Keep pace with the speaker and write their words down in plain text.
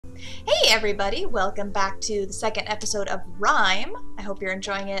Hey everybody, welcome back to the second episode of RiME. I hope you're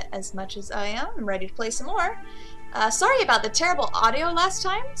enjoying it as much as I am. I'm ready to play some more. Sorry about the terrible audio last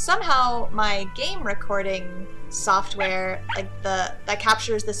time. Somehow my game recording software, that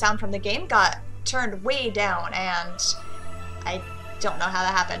captures the sound from the game, got turned way down, and I don't know how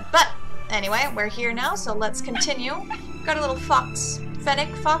that happened. But anyway, we're here now, so let's continue. Got a little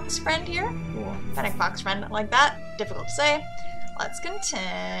fennec fox friend here. Ooh, fennec fox friend, like that. Difficult to say. Let's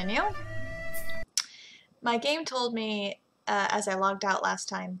continue. My game told me, as I logged out last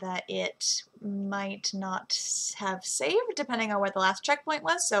time, that it might not have saved, depending on where the last checkpoint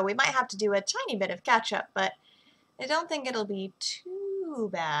was, so we might have to do a tiny bit of catch-up, but I don't think it'll be too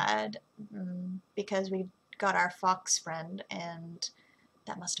bad, because we got our fox friend, and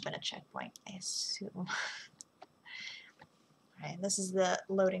that must have been a checkpoint, I assume. Alright, this is the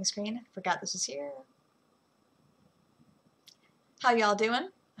loading screen. Forgot this was here. How y'all doing?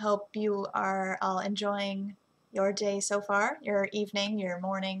 Hope you are all enjoying your day so far, your evening, your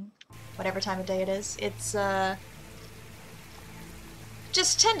morning, whatever time of day it is. It's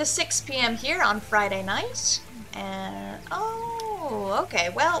just 10 to 6 p.m. here on Friday night, and oh, okay,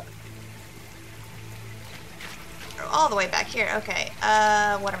 well, all the way back here, okay,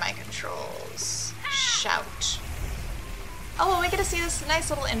 what are my controls? Shout. Oh, well, we get to see this nice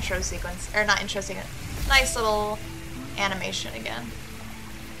little intro sequence, or not intro sequence, nice little animation again.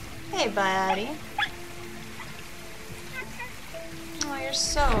 Hey, buddy. Oh, you're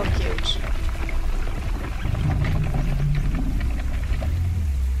so cute.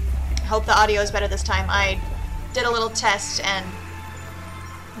 I hope the audio is better this time. I did a little test and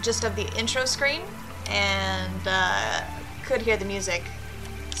just of the intro screen and could hear the music.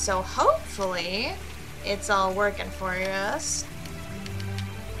 So hopefully it's all working for us.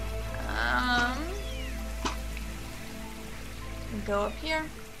 Go up here.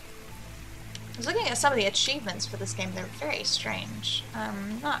 I was looking at some of the achievements for this game. They're very strange.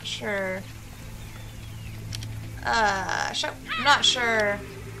 I'm not sure. I'm not sure.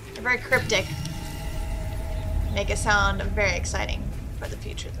 They're very cryptic. Make it sound very exciting for the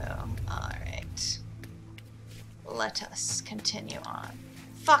future, though. Alright. Let us continue on.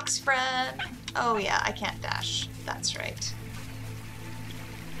 Fox friend! Oh yeah, I can't dash. That's right.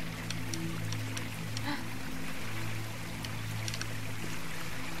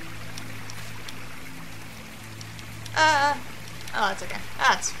 Oh, that's okay.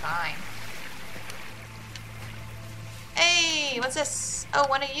 That's fine. Hey, what's this? Oh,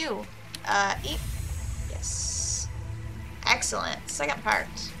 one of you. Eat. Yes. Excellent. Second part.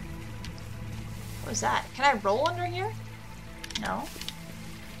 What was that? Can I roll under here? No.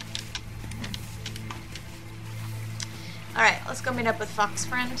 Alright, let's go meet up with Fox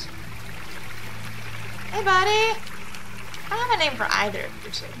Friend. Hey, buddy! I don't have a name for either of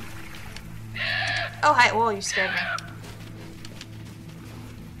you two. Oh, hi. Whoa, you scared me.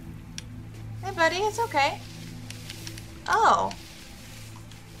 Hey, buddy, it's okay. Oh.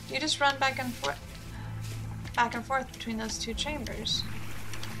 You just run back and forth between those two chambers.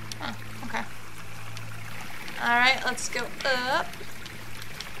 Huh, okay. Alright, let's go up.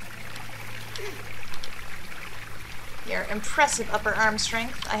 Your impressive upper arm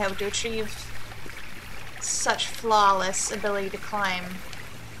strength. I hope to achieve such flawless ability to climb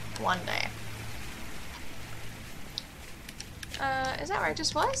one day. Is that where I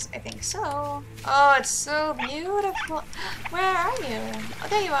just was? I think so. Oh, it's so beautiful. Where are you? Oh,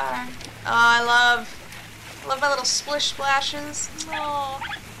 there you are. Oh, I love my little splish splashes. Oh,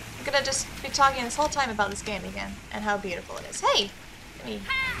 I'm gonna just be talking this whole time about this game again and how beautiful it is. Hey, let me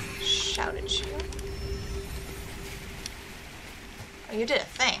shout at you. Oh, you did a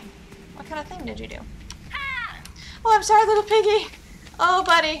thing. What kind of thing did you do? Oh, I'm sorry, little piggy. Oh,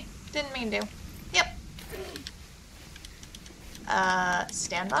 buddy. Didn't mean to. Yep.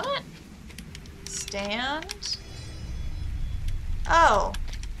 Stand on it? Stand. Oh.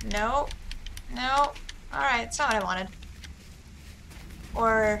 No. No. Alright, it's not what I wanted.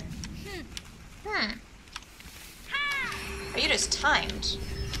 Or... Oh, you just timed.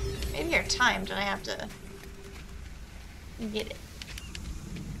 Maybe you're timed and I have to... get it.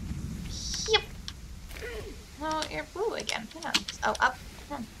 Yep. Oh, you're blue again. Yeah. Oh, up.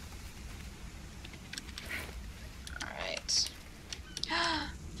 Alright.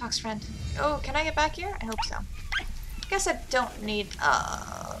 Fox friend. Oh, can I get back here? I hope so. I guess I don't need,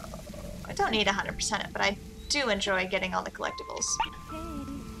 I don't need 100% it, but I do enjoy getting all the collectibles.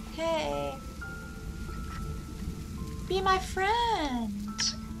 Hey. Be my friend.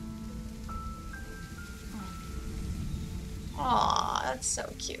 Aw, that's so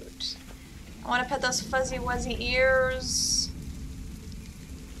cute. I want to pet those fuzzy wuzzy ears.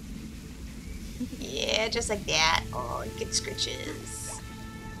 Yeah, just like that. Oh, you get scritches.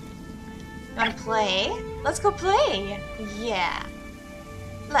 You wanna play? Let's go play! Yeah.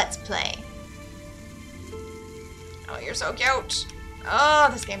 Let's play. Oh, you're so cute. Oh,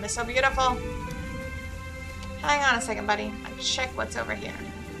 this game is so beautiful. Hang on a second, buddy. I'll check what's over here.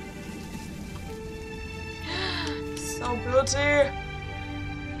 So pretty.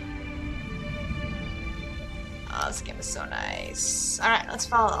 Oh, this game is so nice. Alright, let's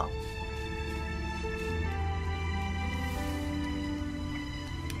follow.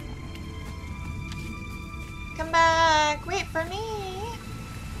 Come back! Wait for me!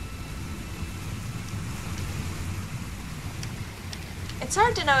 It's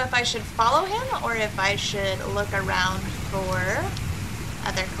hard to know if I should follow him or if I should look around for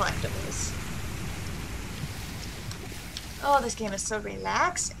other collectibles. Oh, this game is so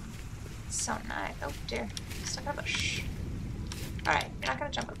relaxing. It's so nice. Oh dear. Stuck in a bush. Alright, you're not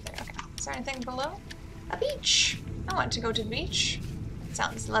gonna jump up there. Okay. Is there anything below? A beach! I want to go to the beach. It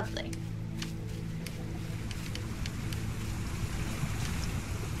sounds lovely.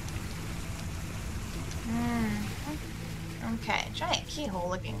 Okay, giant keyhole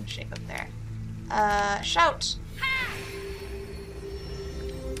looking shape up there. Shout!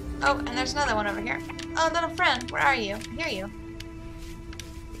 Oh, and there's another one over here. Oh, little friend, where are you? I hear you.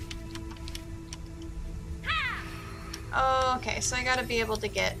 Oh, okay, so I gotta be able to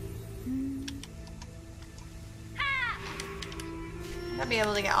get... I gotta be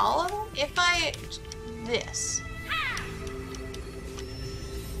able to get all of them? If I... this.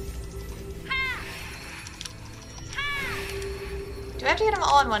 Do I have to get them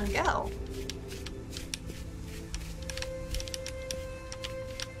all in one go?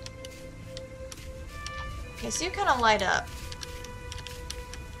 Okay, so you kind of light up.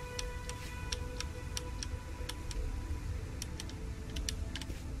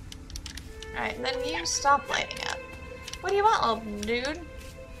 Alright, then you stop lighting up. What do you want, little dude?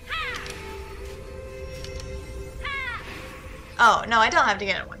 Oh, no, I don't have to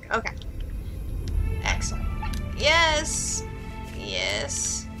get it in one go. Okay. Excellent. Yes!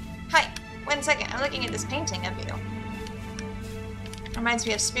 Yes. Hi. Wait a second. I'm looking at this painting of you. Reminds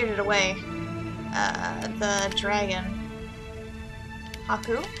me of Spirited Away. The dragon.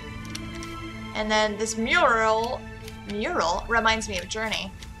 Haku. And then this mural reminds me of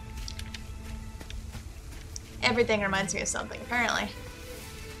Journey. Everything reminds me of something, apparently.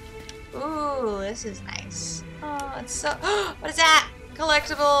 Ooh, this is nice. Oh, it's so... What is that?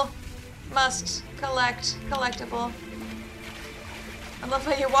 Collectible. Must collect. Collectible. I love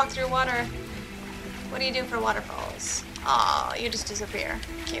how you walk through water. What do you do for waterfalls? Aw, you just disappear.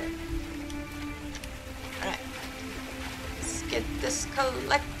 Cute. Alright. Let's get this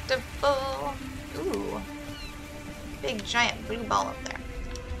collectible. Ooh. Big giant blue ball up there.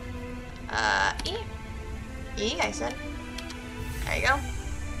 E? E, I said. There you go.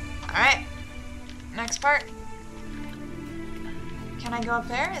 Alright. Next part. Can I go up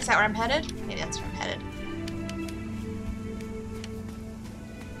there? Is that where I'm headed? Maybe that's where I'm headed.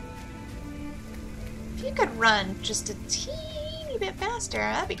 If you could run just a teeny bit faster,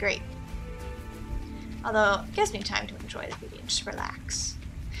 that'd be great. Although, it gives me time to enjoy the beauty and just relax.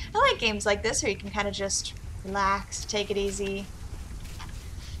 I like games like this where you can kind of just relax, take it easy.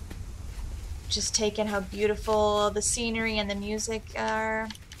 Just take in how beautiful the scenery and the music are.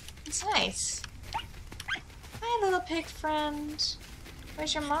 It's nice. Hi, little pig friend.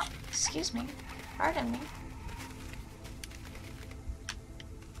 Where's your mom? Excuse me. Pardon me.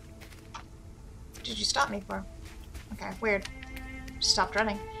 What did you stop me for? Okay, weird. Just stopped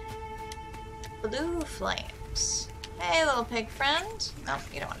running. Blue flames. Hey, little pig friend. No,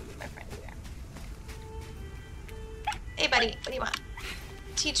 you don't want to be my friend either. Hey, buddy. What do you want?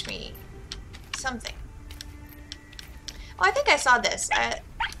 Teach me something. Oh, I think I saw this.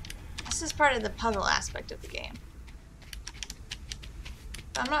 This is part of the puzzle aspect of the game.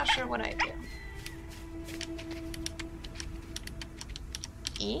 But I'm not sure what I do.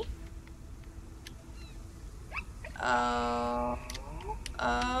 E? Oh.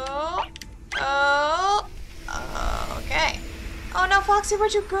 Oh. Oh. Okay. Oh no, Foxy,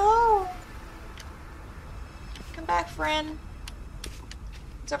 where'd you go? Come back, friend.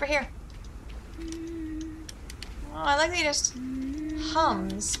 It's over here. Oh, I like that he just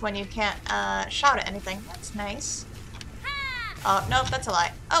hums when you can't shout at anything. That's nice. Oh, nope, that's a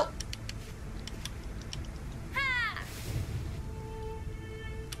lie. Oh!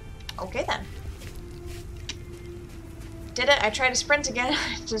 Okay then. Did it. I tried to sprint again.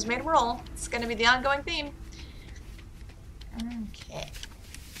 Just made him roll. It's gonna be the ongoing theme. Okay.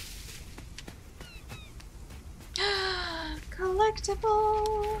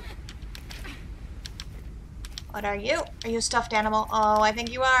 Collectible! What are you? Are you a stuffed animal? Oh, I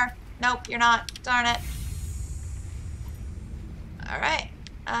think you are. Nope, you're not. Darn it. Alright.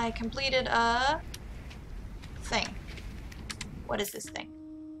 I completed a thing. What is this thing?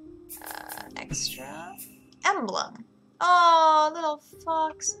 Extra. Emblem. Oh, little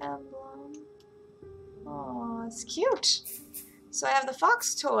fox emblem. Oh, it's cute. So I have the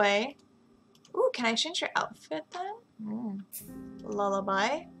fox toy. Ooh, can I change your outfit then?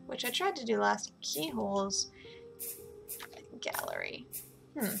 Lullaby, which I tried to do last. Keyholes. Gallery.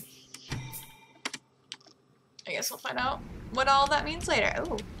 I guess we'll find out what all that means later.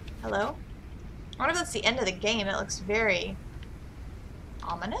 Oh, hello. I wonder if that's the end of the game. It looks very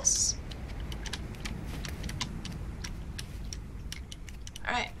ominous.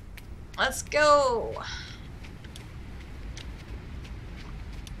 Alright, let's go.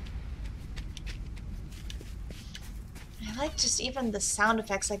 I like just even the sound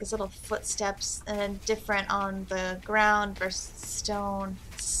effects, like his little footsteps, and then different on the ground versus stone.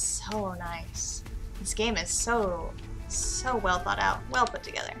 It's so nice. This game is so well thought out, well put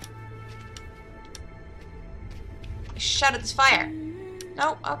together. Shut at this fire.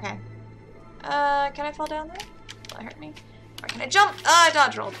 Nope, okay. Can I fall down there? Will that hurt me? Or can I jump? I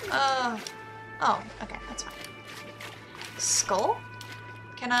dodge rolled. Oh, okay, that's fine. Skull?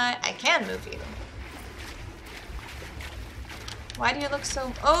 Can I can move you. Why do you look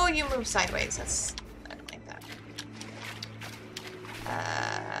so... Oh, you move sideways. That's... I don't like that.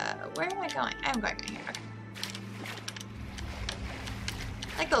 Where am I going? I'm going right here. Okay.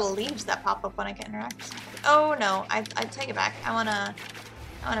 I like the little leaves that pop up when I can interact. Oh no, I take it back. I wanna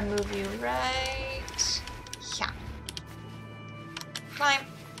move you right here. Climb.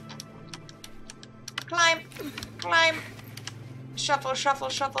 Climb. Climb. Shuffle, shuffle,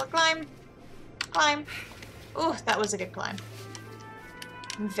 shuffle. Climb. Climb. Ooh, that was a good climb.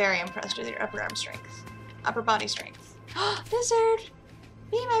 I'm very impressed with your upper arm strength. Upper body strength. Lizard!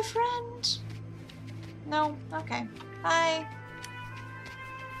 Be my friend! No? Okay. Bye.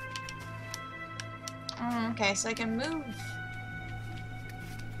 Okay, so I can move...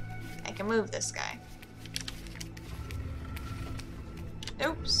 I can move this guy.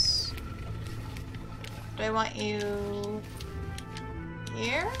 Oops. Do I want you...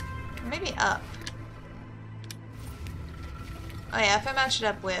 here? Maybe up. Oh yeah, if I match it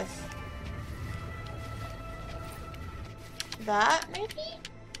up with that, maybe?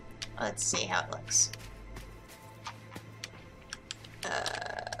 Let's see how it looks.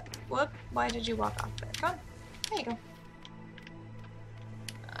 Whoop, why did you walk off there? Come on, there you go.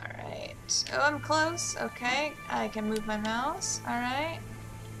 Alright. Oh, I'm close. Okay, I can move my mouse. Alright.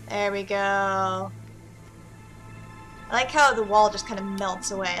 There we go. I like how the wall just kind of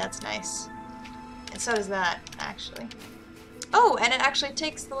melts away. That's nice. And so does that, actually. Oh, and it actually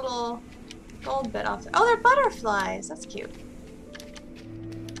takes the little gold bit off. Oh, they're butterflies. That's cute.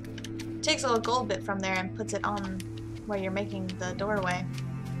 Takes a little gold bit from there and puts it on where you're making the doorway.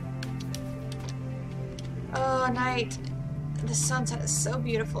 Oh, night. The sunset is so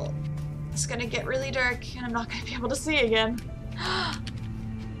beautiful. It's gonna get really dark and I'm not gonna be able to see again.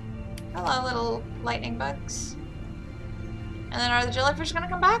 Hello, little lightning bugs. And then are the jellyfish gonna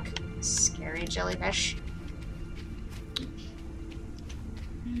come back? Scary jellyfish.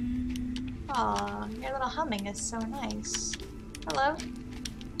 Aw, your little humming is so nice. Hello?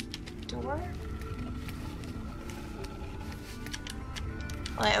 Door?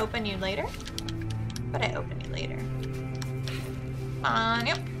 Will I open you later? But I open you later. Come on,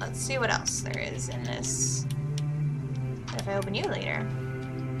 yep. Let's see what else there is in this. What if I open you later?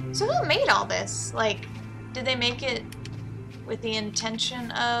 So who made all this? Like, did they make it with the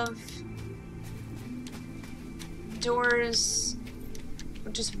intention of doors,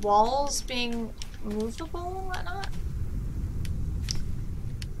 just walls being movable and whatnot?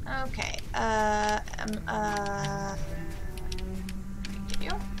 Okay, get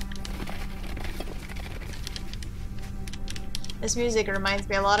you. This music reminds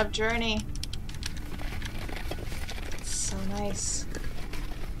me a lot of Journey. It's so nice.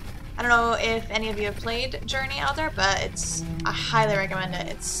 I don't know if any of you have played Journey out there, but I highly recommend it.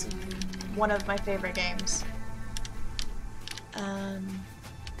 It's one of my favorite games.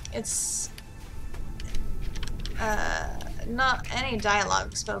 It's not any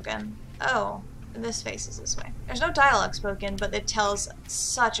dialogue spoken. Oh, this faces this way. There's no dialogue spoken, but it tells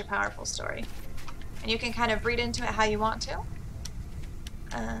such a powerful story. And you can kind of read into it how you want to.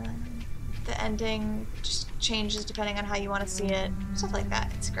 The ending just changes depending on how you want to see it. Stuff like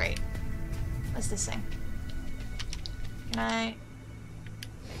that. It's great. What's this thing? Can I...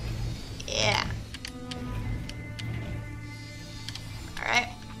 Yeah. Alright.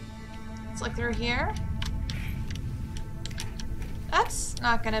 Let's look through here. That's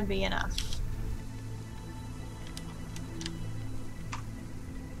not gonna be enough.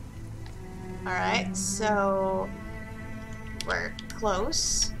 Alright, so we're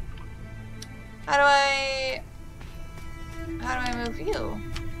close. How do I move you?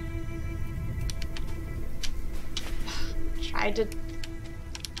 Tried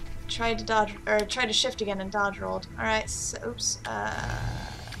to dodge, or tried to shift again and dodge rolled. Alright, so oops.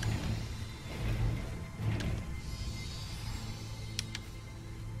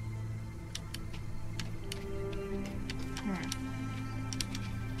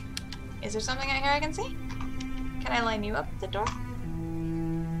 Is there something out here I can see? Can I line you up at the door?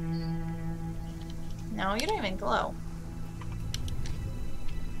 No, you don't even glow.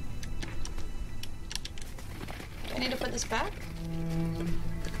 Do I need to put this back?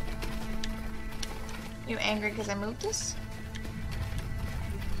 You angry because I moved this?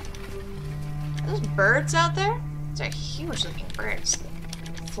 Are those birds out there? Those are huge looking birds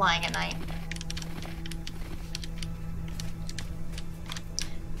flying at night.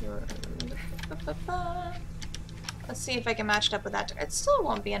 Let's see if I can match it up with that door. It still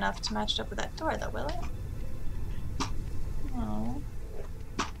won't be enough to match it up with that door though, will it? No.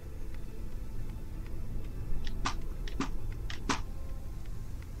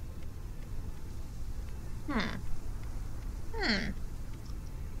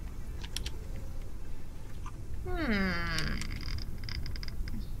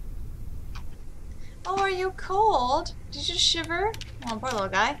 Oh, are you cold? Did you shiver? Oh, poor little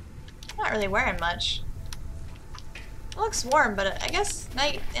guy. Not really wearing much. It looks warm, but I guess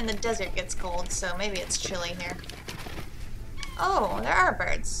night in the desert gets cold, so maybe it's chilly here. Oh, there are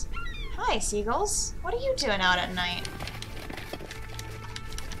birds. Hi, seagulls. What are you doing out at night?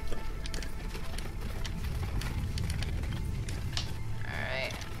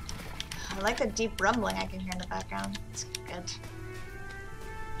 Alright. I like the deep rumbling I can hear in the background. It's good.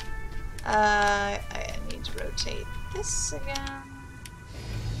 I need to rotate this again.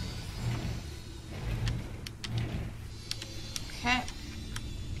 Okay.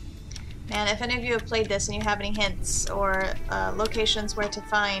 Man, if any of you have played this and you have any hints or locations where to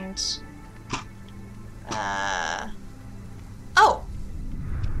find... Oh!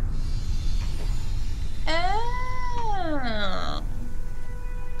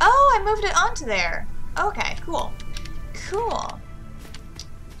 Oh, I moved it onto there. Okay, cool. Cool.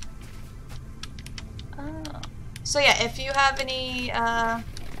 So yeah, if you have any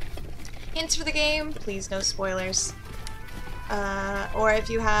hints for the game, please no spoilers. Or if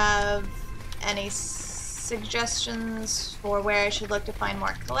you have any suggestions for where I should look to find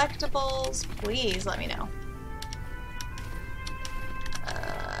more collectibles, please let me know.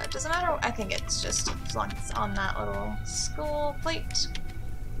 Doesn't matter, I think it's just as long as it's on that little skull plate.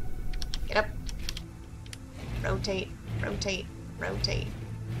 Get up. Rotate, rotate, rotate,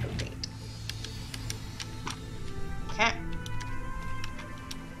 rotate. Okay.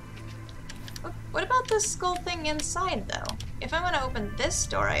 What about this skull thing inside, though? If I'm gonna open this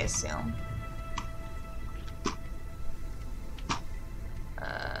door, I assume.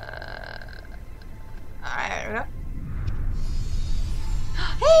 Alright, there we go.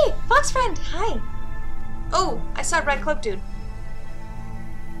 Hey! Fox friend! Hi! Oh, I saw Red Cloak Dude.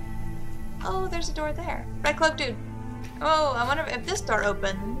 Oh, there's a door there. Red Cloak Dude. Oh, I wonder if this door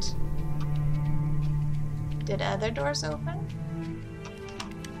opened. Did other doors open?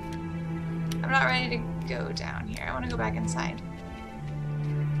 I'm not ready to go down here. I want to go back inside.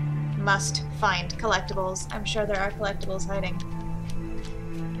 Must find collectibles. I'm sure there are collectibles hiding.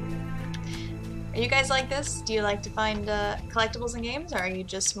 Are you guys like this? Do you like to find collectibles in games, or are you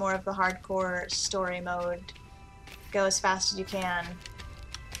just more of the hardcore story mode? Go as fast as you can.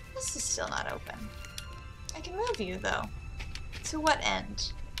 This is still not open. I can move you, though. To what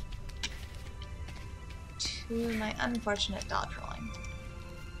end? To my unfortunate dodge rolling.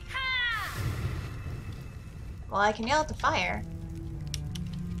 Well, I can yell at the fire.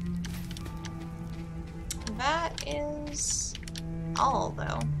 That is all,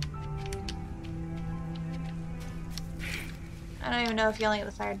 though. I don't even know if yelling at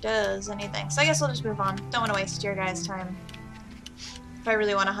the fire does anything, so I guess we'll just move on. Don't want to waste your guys' time. If I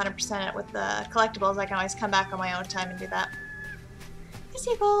really want to 100% it with the collectibles, I can always come back on my own time and do that. Hey,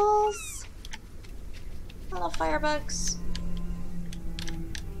 seagulls! Little firebugs.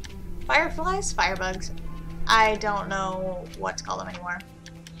 Fireflies? Firebugs. I don't know what to call them anymore.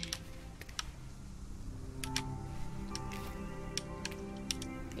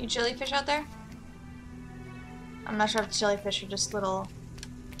 You jellyfish out there? I'm not sure if it's jellyfish or just little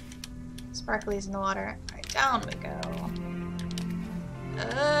sparklies in the water. Alright, down we go.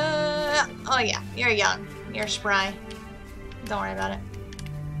 Oh yeah, you're young. You're spry. Don't worry about it.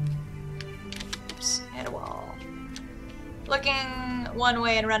 Oops, hit a wall. Looking one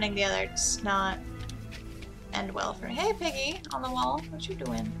way and running the other does not end well for me. Hey, Piggy, on the wall. What you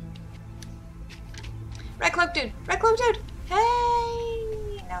doing? Red cloak dude! Red cloak dude!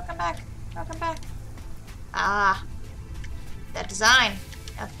 Hey! Now come back. Now come back. Ah. That design.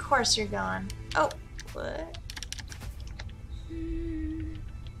 Of course you're gone. Oh. What?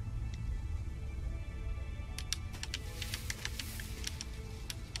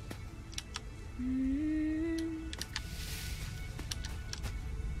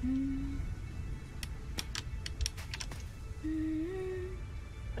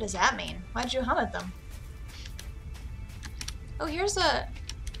 What does that mean? Why'd you hum at them? Oh, here's a...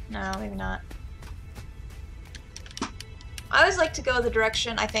 No, maybe not. I always like to go the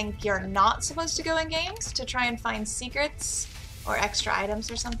direction I think you're not supposed to go in games, to try and find secrets or extra items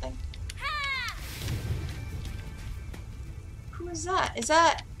or something. Who is that? Is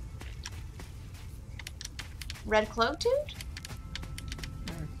that... Red Cloak dude?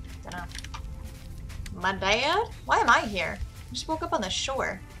 Dunno. My dad? Why am I here? I just woke up on the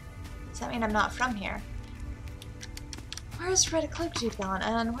shore. Does that mean I'm not from here? Where's Red Cloak dude gone?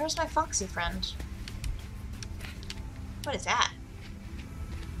 And where's my foxy friend? What is that?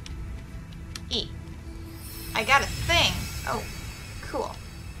 E. I got a thing! Oh, cool.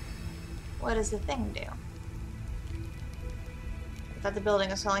 What does the thing do? I thought the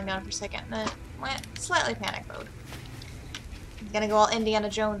building was falling down for a second, and it went slightly panic mode. I'm gonna go all Indiana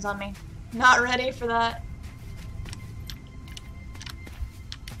Jones on me. Not ready for that.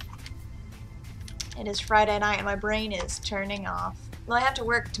 It is Friday night and my brain is turning off. Well, I have to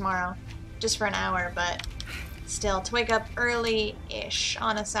work tomorrow, just for an hour, but still, to wake up early-ish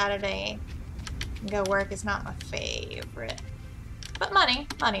on a Saturday and go work is not my favorite. But money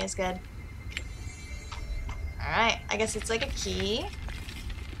is good. Alright, I guess it's like a key.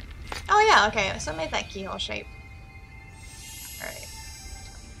 Oh yeah, okay, so I made that keyhole shape. Alright.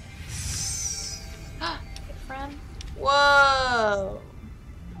 Good friend. Whoa!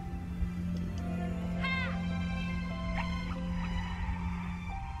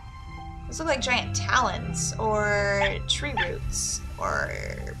 Those look like giant talons, or tree roots, or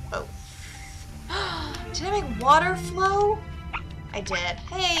both. Did I make water flow? I did.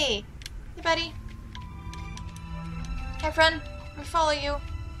 Hey! Hey, buddy. Hey, friend. I'm gonna follow you.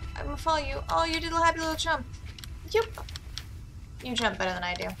 I'm gonna follow you. Oh, you did a happy little jump. Yep. You jump better than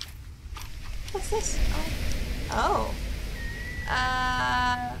I do. What's this? Oh.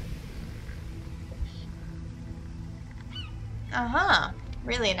 Uh-huh.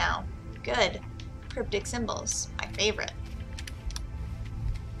 Really now. Good. Cryptic symbols. My favorite.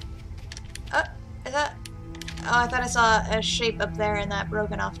 Is that... Oh, I thought I saw a shape up there in that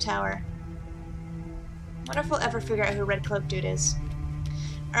broken off tower. Wonder if we'll ever figure out who Red Cloak Dude is.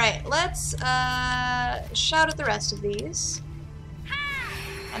 Alright, let's shout at the rest of these.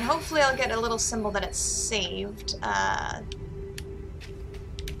 And hopefully I'll get a little symbol that it's saved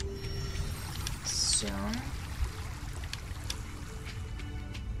soon.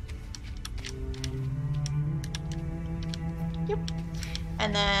 Yep.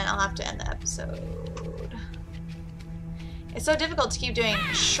 And then I'll have to end the episode. It's so difficult to keep doing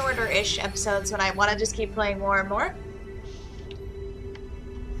shorter-ish episodes when I want to just keep playing more and more.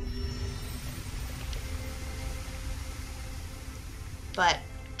 But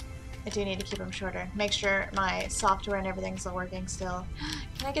I do need to keep them shorter. Make sure my software and everything's still working still.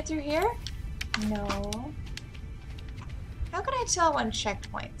 Can I get through here? No. How can I tell when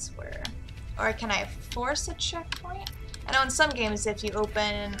checkpoints were? Or can I force a checkpoint? I know in some games if you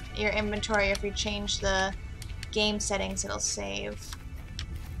open your inventory, if you change the game settings, it'll save.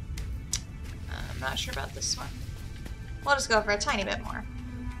 I'm not sure about this one. We'll just go for a tiny bit more.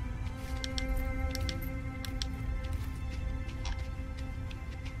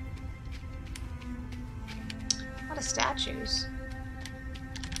 A lot of statues.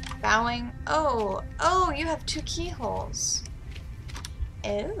 Bowing. Oh, oh, you have 2 keyholes.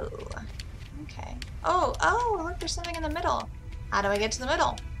 Oh, okay. Oh, oh, look, there's something in the middle. How do I get to the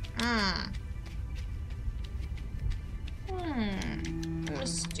middle?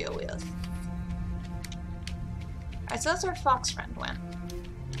 Mysterious. Alright, so that's where Fox Friend went.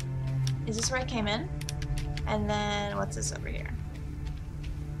 Is this where I came in? And then, what's this over here?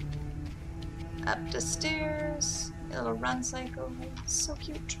 Up the stairs. A little run cycle. So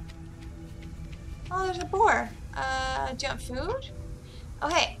cute. Oh, there's a boar. Do you want food? Oh,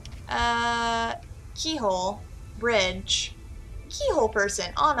 hey. Keyhole. Bridge. Keyhole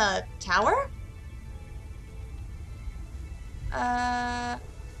person on a tower?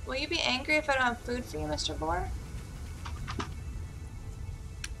 Will you be angry if I don't have food for you, Mr. Boar?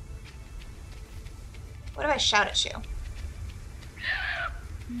 What if I shout at you?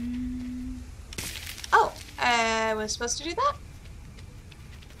 Oh, I was supposed to do that?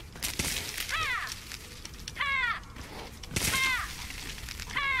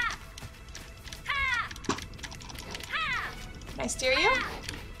 Can I steer you?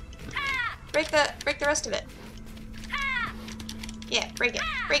 Break the rest of it. Yeah, break it.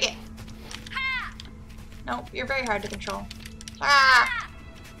 Break it. Nope, you're very hard to control. Ah!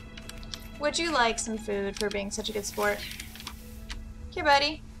 Would you like some food for being such a good sport? Here,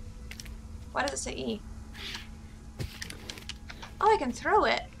 buddy. Why does it say E? Oh, I can throw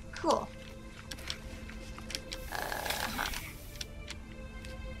it. Cool.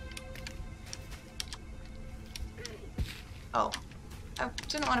 Oh. I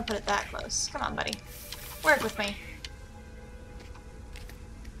didn't want to put it that close. Come on, buddy. Work with me.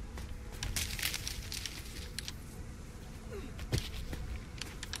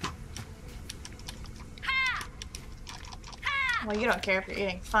 Well, you don't care if you're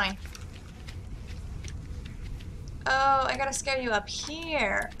eating. Fine. Oh, I gotta scare you up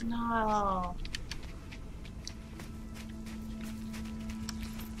here. No.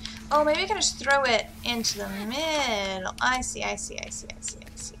 Oh, maybe I can just throw it into the middle. I see. Okay.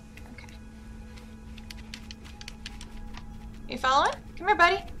 You following? Come here,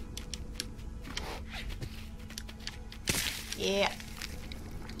 buddy. Yeah.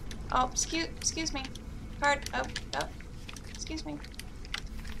 Oh, excuse me. Pardon. Oh. Excuse me.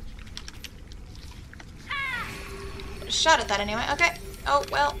 Shot at that anyway. Okay. Oh,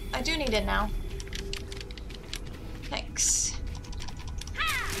 well, I do need it now. Thanks.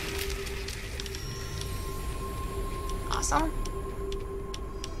 Awesome.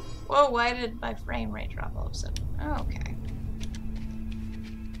 Whoa, why did my frame rate drop all of a sudden? Okay.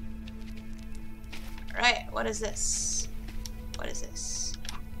 Alright, what is this? What is this?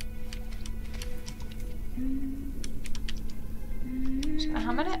 Just gonna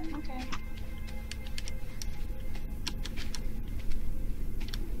hum at it? Okay.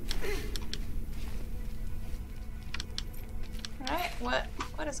 Alright,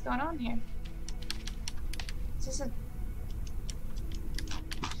 what is going on here? Is this a...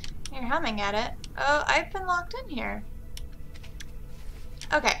 You're humming at it. Oh, I've been locked in here.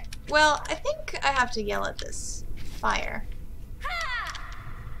 Okay, well, I think I have to yell at this fire.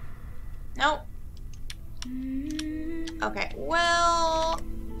 Nope. Okay, well...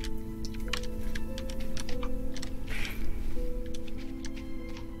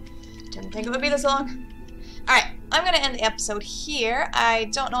 Didn't think it would be this long. Alright, I'm gonna end the episode here. I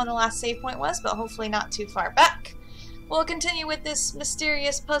don't know when the last save point was, but hopefully not too far back. We'll continue with this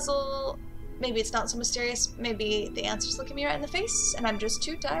mysterious puzzle. Maybe it's not so mysterious. Maybe the answer's looking me right in the face, and I'm just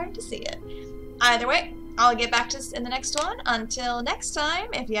too tired to see it. Either way, I'll get back to this in the next one. Until next time,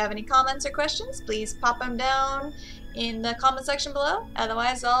 if you have any comments or questions, please pop them down in the comment section below.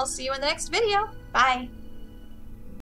 Otherwise, I'll see you in the next video. Bye!